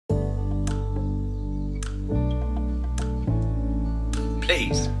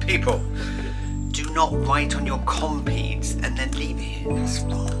Please, people, do not write on your compedes and then leave it here. That's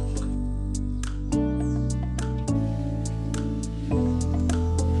wrong.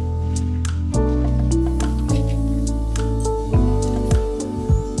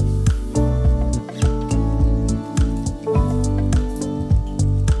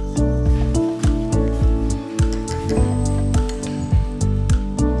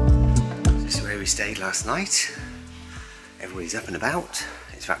 This is where we stayed last night. Everybody's up and about.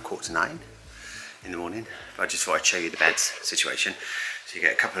 It's about 8:45 in the morning. But I just thought I'd show you the beds situation. So you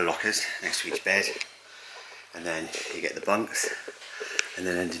get a couple of lockers next to each bed, and then you get the bunks, and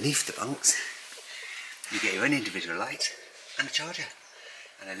then underneath the bunks you get your own individual light and a charger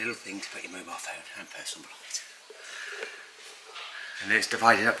and a little thing to put your mobile phone and personal belongings. And it's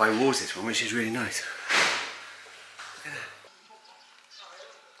divided up by walls, this one, which is really nice. Yeah.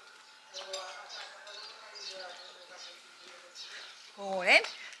 Morning.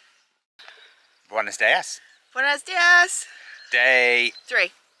 Buenos dias. Buenos dias. Day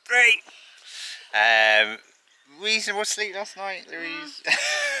 3. Reasonable sleep last night, Louise.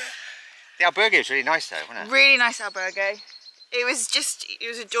 The alburgue was really nice though, wasn't it? Really nice alburgue. It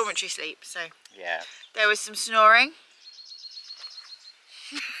was a dormitory sleep, so Yeah. there was some snoring.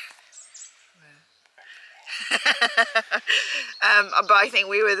 But I think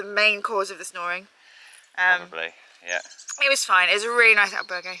we were the main cause of the snoring. Probably, yeah. It was fine. It was a really nice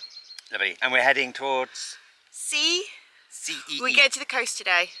alburgue. Lovely. And we're heading towards See? CEE. We get to the coast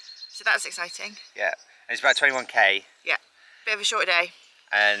today, so that's exciting. Yeah. And it's about 21k. Yeah. Bit of a short day.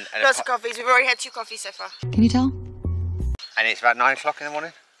 And Lots of coffees. We've already had 2 coffees so far. Can you tell? And it's about 9 o'clock in the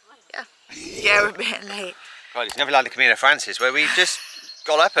morning. Yeah. Yeah, we're a bit late. God, it's never like the Camino Francis where we just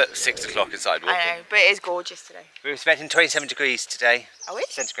got up at 6 o'clock inside walking. I know, but it is gorgeous today. We were expecting 27 degrees today. Are we?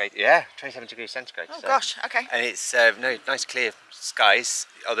 Centigrade. Yeah, 27 degrees centigrade. Oh so. gosh, okay. And it's no, nice clear skies,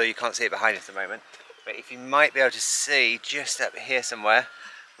 although you can't see it behind us at the moment. But if you might be able to see, just up here somewhere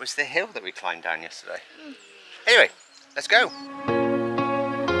was the hill that we climbed down yesterday. Anyway, let's go.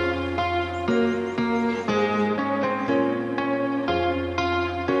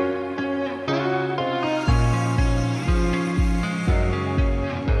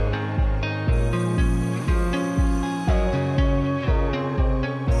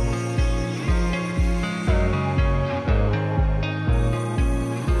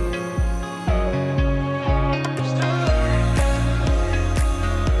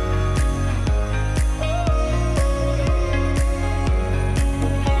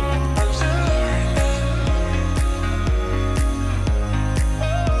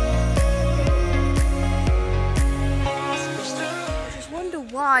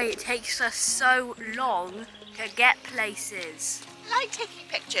 Why it takes us so long to get places. Like taking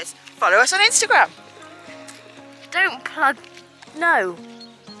pictures. Follow us on Instagram. Don't plug. No.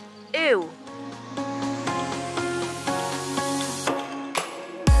 Ew.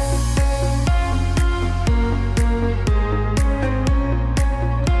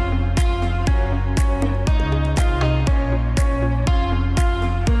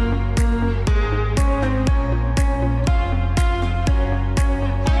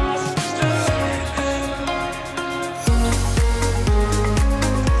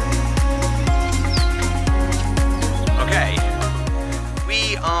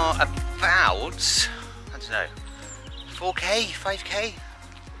 I don't know, 4k, 5k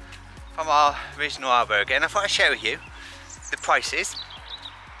from our original alburgue, and I thought I'd share with you the prices.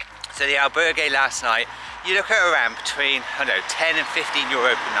 So the alburgue last night, you look at around between, I don't know, 10 and 15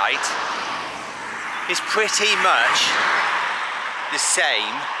 euro per night. It's pretty much the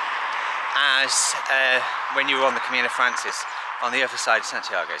same as when you were on the Camino Francis on the other side of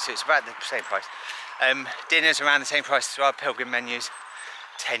Santiago, so it's about the same price. Dinner's around the same price as our pilgrim menus.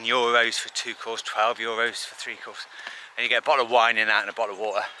 10 euros for 2 course, 12 euros for 3 course, and you get a bottle of wine in that and a bottle of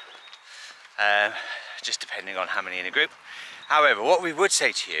water, just depending on how many in a group. However, what we would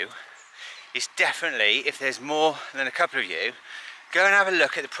say to you is definitely, if there's more than a couple of you, go and have a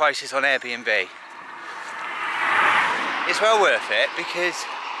look at the prices on Airbnb. It's well worth it because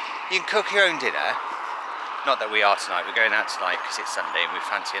you can cook your own dinner. Not that we are tonight, we're going out tonight because it's Sunday and we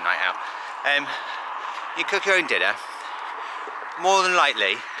fancy a night out. You cook your own dinner. More than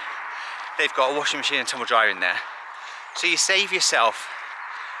likely, they've got a washing machine and tumble dryer in there. So you save yourself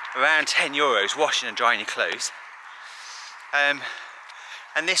around 10 euros washing and drying your clothes. And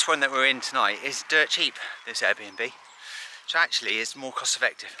this one that we're in tonight is dirt cheap, this Airbnb. So actually it's more cost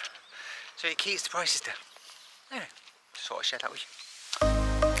effective. So it keeps the prices down. Anyway, just thought I'd share that with you.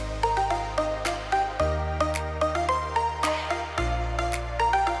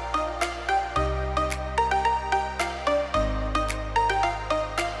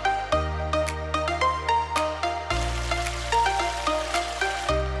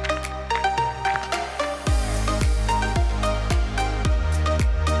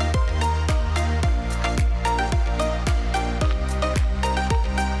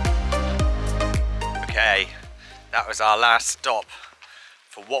 that was our last stop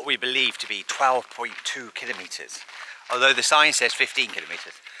for what we believe to be 12.2 kilometres. Although the sign says 15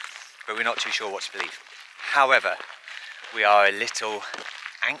 kilometres, but we're not too sure what to believe. However, we are a little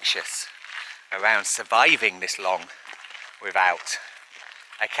anxious around surviving this long without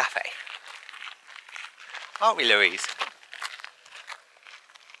a cafe. Aren't we, Louise?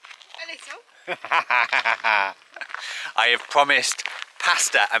 A little. I have promised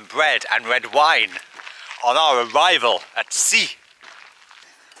pasta and bread and red wine on our arrival at sea.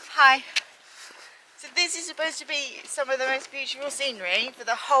 Hi. So this is supposed to be some of the most beautiful scenery for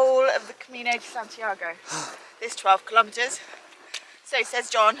the whole of the Camino de Santiago. This 12 kilometres. So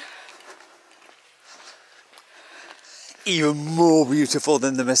says John. Even more beautiful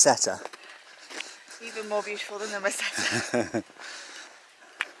than the Meseta. Even more beautiful than the Meseta.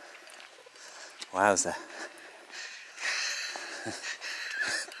 Wowza.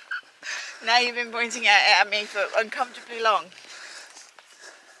 Now you've been pointing at me for uncomfortably long.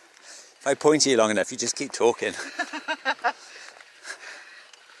 If I point at you long enough, you just keep talking.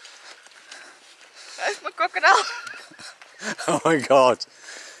 That's my crocodile. Oh my god.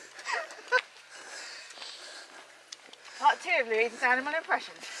 Part 2 of Louise's animal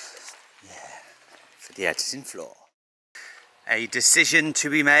impressions. Yeah, for the editing floor. A decision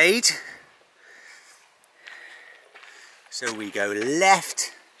to be made. So we go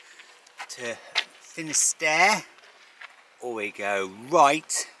left to Finisterre, or we go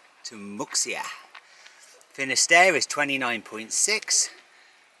right to Muxia. Finisterre is 29.6,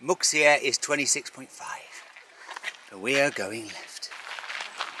 Muxia is 26.5. But we are going left.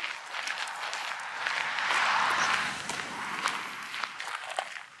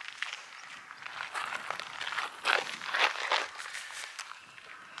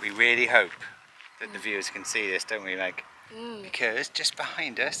 We really hope that the viewers can see this, don't we, Meg? Because just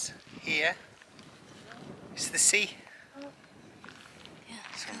behind us, here, is the sea.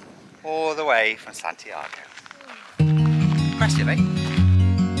 So, all the way from Santiago. Impressive, eh?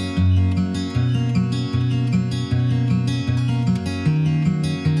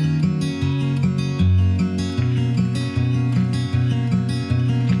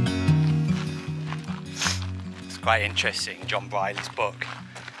 It's quite interesting, John Briley's book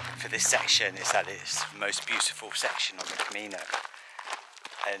for this section is that it's the most beautiful section on the Camino,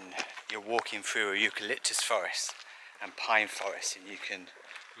 and you're walking through a eucalyptus forest and pine forest, and you can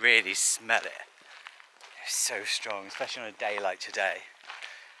really smell it. It's so strong, especially on a day like today.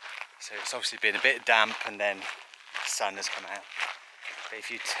 So it's obviously been a bit damp and then the sun has come out, but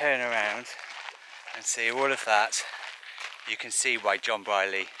if you turn around and see all of that, you can see why John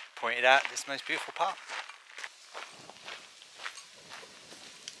Briley pointed out this most beautiful part.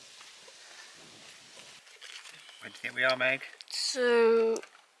 Where do you think we are, Meg? So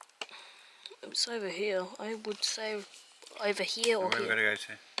it's over here. I would say either here or Where are we here. going to go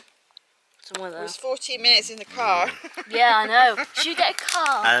to? Somewhere It there. was 14 minutes in the car. Yeah, I know. Should we get a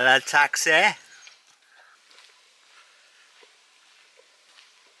car? A taxi.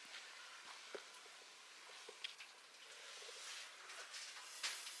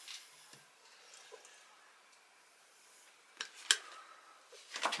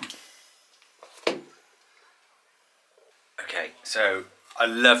 Okay, so I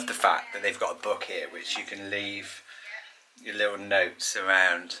love the fact that they've got a book here which you can leave your little notes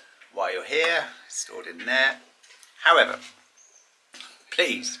around while you're here, stored in there. However,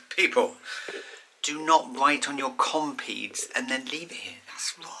 please, people, do not write on your compedes and then leave it here.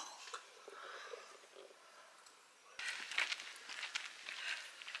 That's wrong.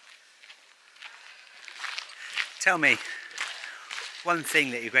 Tell me one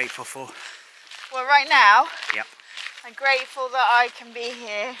thing that you're grateful for. Well, right now, Yep. I'm grateful that I can be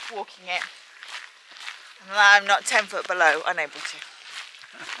here walking it, and that I'm not 10 foot below, unable to.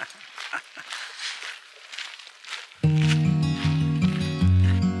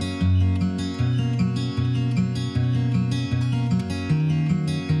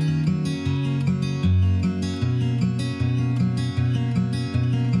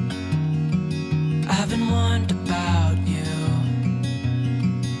 I've been wondering about you.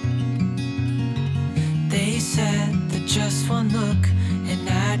 They said that just one look and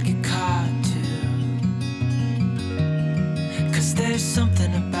I'd get caught too. 'Cause there's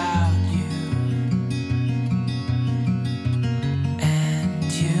something about you,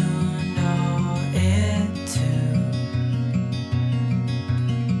 and you know it too.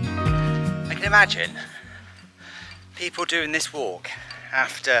 I can imagine people doing this walk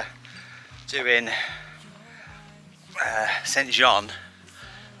after doing St. John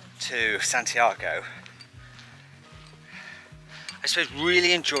to Santiago. I suppose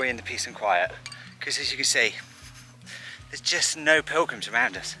really enjoying the peace and quiet, because as you can see, there's just no pilgrims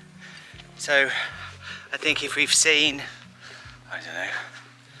around us. So I think if we've seen, I don't know,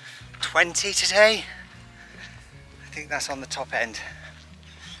 20 today, I think that's on the top end.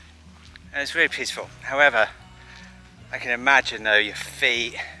 And it's really peaceful. However, I can imagine though your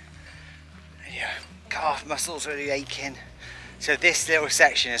feet, your calf muscles really aching. So this little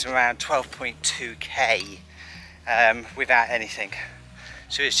section is around 12.2k without anything.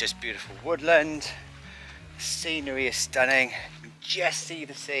 So it's just beautiful woodland, the scenery is stunning, you can just see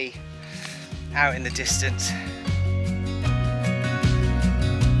the sea out in the distance.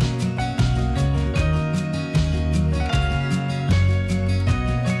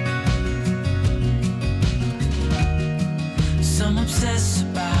 Some obsess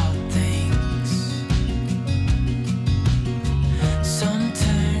about things, some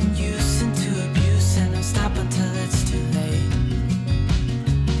turn use into abuse and don't stop until it's too late.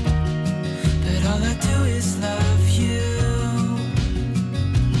 But all I do is love you.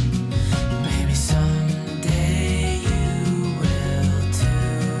 Maybe someday you will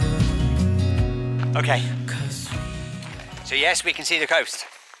too. Okay, so yes, we can see the coast,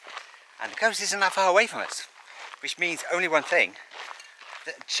 and the coast isn't that far away from us, which means only one thing,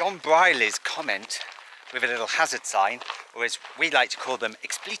 that John Briley's comment with a little hazard sign, or as we like to call them,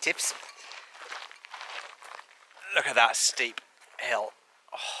 expletives. Look at that steep hill.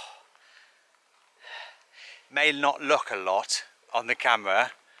 Oh. May not look a lot on the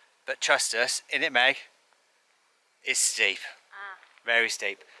camera, but trust us, innit Meg? It's steep, very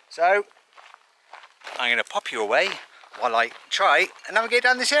steep. So I'm gonna pop you away while I try and navigate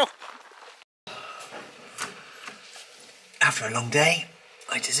down this hill. After a long day,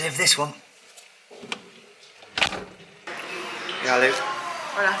 I deserve this one. Yeah, Luke.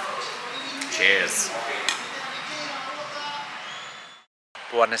 Hola. Cheers.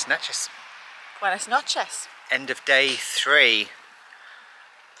 Buenas noches. Buenas noches. End of day 3,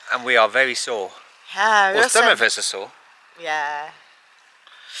 and we are very sore. Yeah, Well, some of us are sore. Yeah.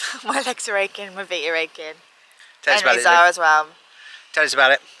 My legs are aching, my feet are aching. Tell us about it, Henry's are Luke. as well. Tell us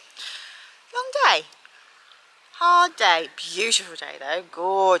about it. Long day. Hard day. Beautiful day though.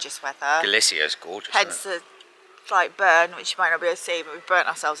 Gorgeous weather. Galicia's gorgeous. Hence the slight burn, which you might not be able to see, but we've burnt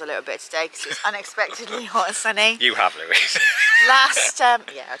ourselves a little bit today because it's unexpectedly hot and sunny. You have, Louise. Last,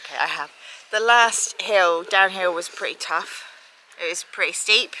 yeah, okay, I have. The last hill, downhill, was pretty tough. It was pretty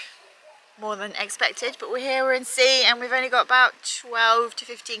steep, more than expected, but we're here, we're in sea, and we've only got about 12 to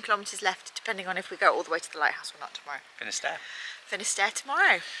 15 kilometres left, depending on if we go all the way to the lighthouse or not tomorrow. Finisterre. Finisterre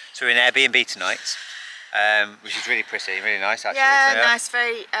tomorrow. So we're in Airbnb tonight, which is really pretty, really nice actually. Yeah, So, nice,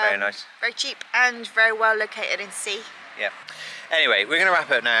 very nice. very cheap and very well located in sea. Yeah. Anyway, we're going to wrap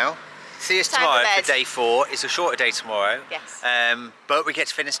up now. See us Time tomorrow for for bed. day 4. It's a shorter day tomorrow. Yes. But we get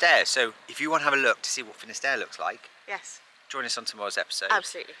to Finisterre. So if you want to have a look to see what Finisterre looks like, Yes, join us on tomorrow's episode.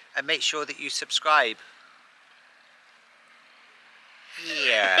 absolutely. And make sure that you subscribe.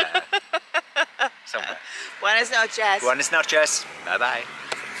 Yeah. Somewhere. Buenas noches. Buenas noches. Bye bye.